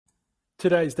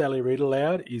Today's Daily Read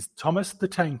Aloud is Thomas the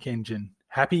Tank Engine,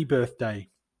 Happy Birthday,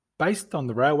 based on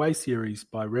the Railway series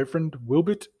by Reverend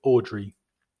Wilbert Awdry.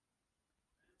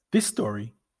 This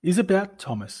story is about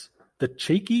Thomas, the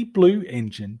cheeky blue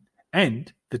engine,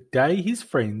 and the day his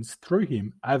friends threw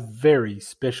him a very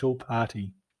special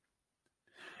party.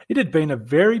 It had been a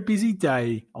very busy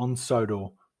day on Sodor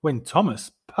when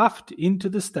Thomas puffed into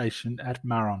the station at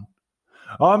Maron.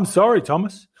 "I'm sorry,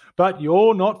 Thomas, but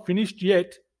you're not finished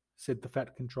yet," said the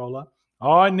Fat Controller.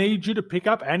 "I need you to pick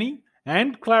up Annie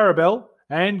and Clarabelle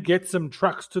and get some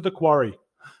trucks to the quarry."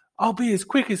 "I'll be as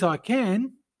quick as I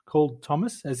can," called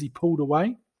Thomas as he pulled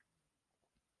away.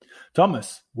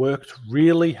 Thomas worked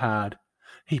really hard.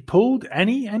 He pulled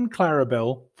Annie and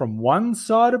Clarabelle from one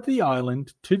side of the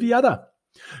island to the other,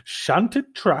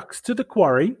 shunted trucks to the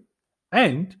quarry,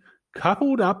 and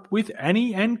coupled up with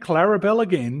Annie and Clarabelle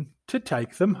again to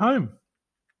take them home.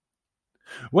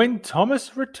 When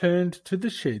Thomas returned to the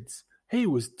sheds, he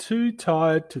was too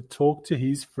tired to talk to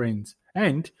his friends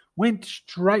and went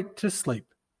straight to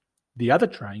sleep. The other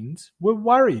trains were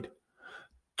worried.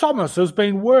 "Thomas has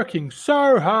been working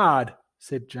so hard,"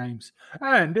 said James,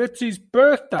 "and it's his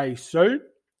birthday soon."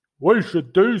 "We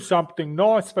should do something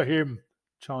nice for him,"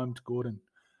 chimed Gordon.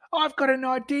 "I've got an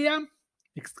idea,"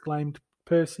 exclaimed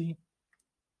Percy.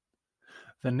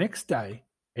 The next day,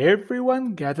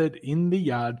 everyone gathered in the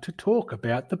yard to talk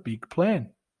about the big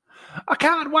plan. "I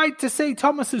can't wait to see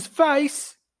Thomas's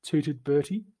face," tooted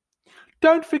Bertie.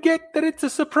 "Don't forget that it's a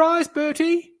surprise,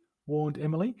 Bertie," warned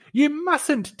Emily. "You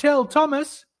mustn't tell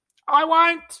Thomas." "I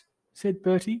won't," said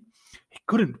Bertie. He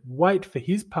couldn't wait for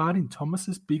his part in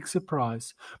Thomas's big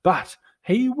surprise, but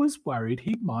he was worried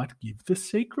he might give the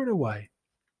secret away.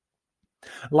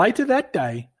 Later that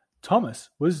day, Thomas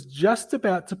was just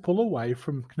about to pull away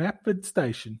from Knapford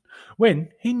Station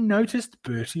when he noticed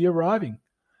Bertie arriving.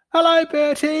 "Hello,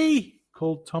 Bertie,"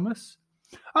 called Thomas.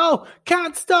 "Oh,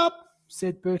 can't stop,"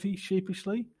 said Bertie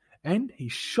sheepishly, and he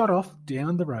shot off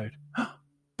down the road.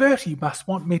 "Bertie must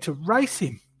want me to race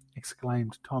him,"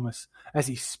 exclaimed Thomas as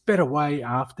he sped away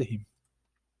after him.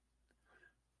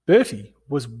 Bertie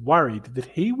was worried that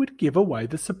he would give away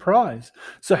the surprise,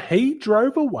 so he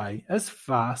drove away as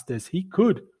fast as he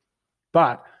could.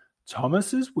 But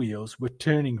Thomas's wheels were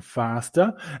turning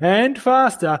faster and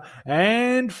faster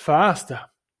and faster.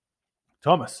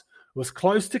 Thomas was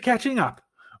close to catching up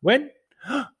when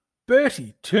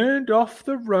Bertie turned off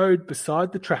the road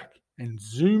beside the track and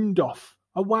zoomed off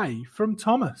away from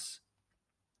Thomas.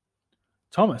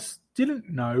 Thomas didn't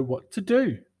know what to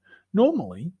do.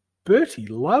 Normally, Bertie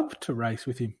loved to race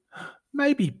with him.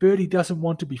 Maybe Bertie doesn't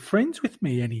want to be friends with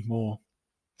me anymore.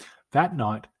 That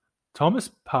night, Thomas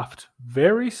puffed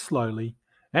very slowly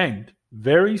and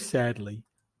very sadly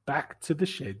back to the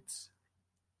sheds.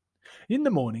 In the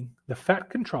morning, the Fat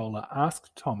Controller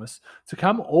asked Thomas to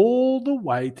come all the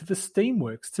way to the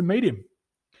steamworks to meet him.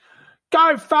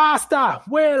 "Go faster!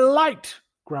 We're late!"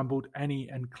 grumbled Annie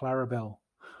and Clarabelle.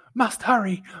 Must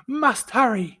hurry,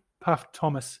 puffed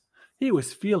Thomas. He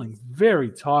was feeling very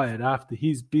tired after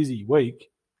his busy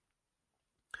week.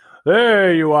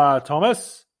 "There you are,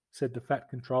 Thomas," said the Fat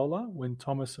Controller when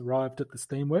Thomas arrived at the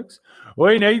steamworks.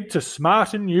 "We need to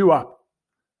smarten you up."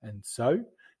 And so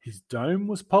his dome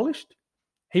was polished.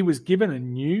 He was given a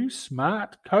new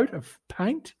smart coat of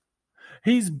paint.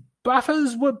 His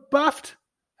buffers were buffed.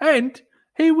 And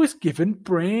he was given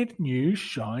brand new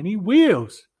shiny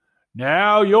wheels.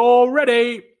 "Now you're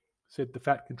ready," said the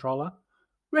Fat Controller.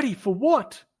 "Ready for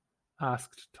what?"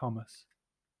 asked Thomas.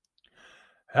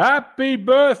 "Happy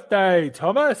birthday,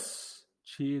 Thomas,"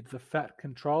 cheered the Fat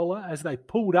Controller as they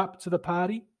pulled up to the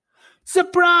party.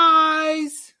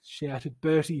 "Surprise!" shouted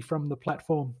Bertie from the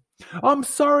platform. "I'm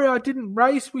sorry I didn't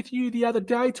race with you the other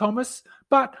day, Thomas,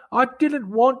 but I didn't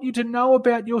want you to know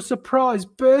about your surprise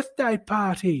birthday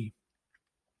party."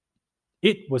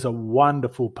 It was a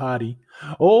wonderful party.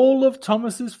 All of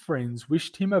Thomas's friends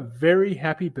wished him a very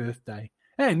happy birthday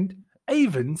and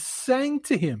even sang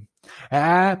to him.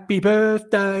 "Happy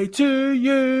birthday to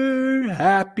you,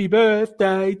 happy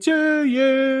birthday to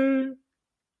you."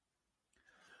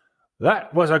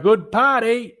 "That was a good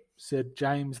party," said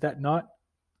James that night.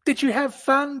 "Did you have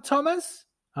fun, Thomas?"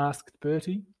 asked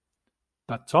Bertie.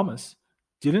 But Thomas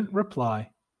didn't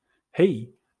reply.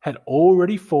 He had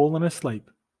already fallen asleep,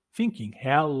 thinking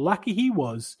how lucky he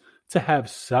was to have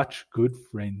such good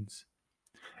friends.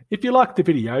 If you liked the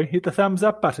video, hit the thumbs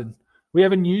up button. We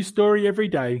have a new story every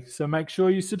day, so make sure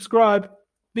you subscribe.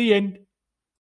 The end.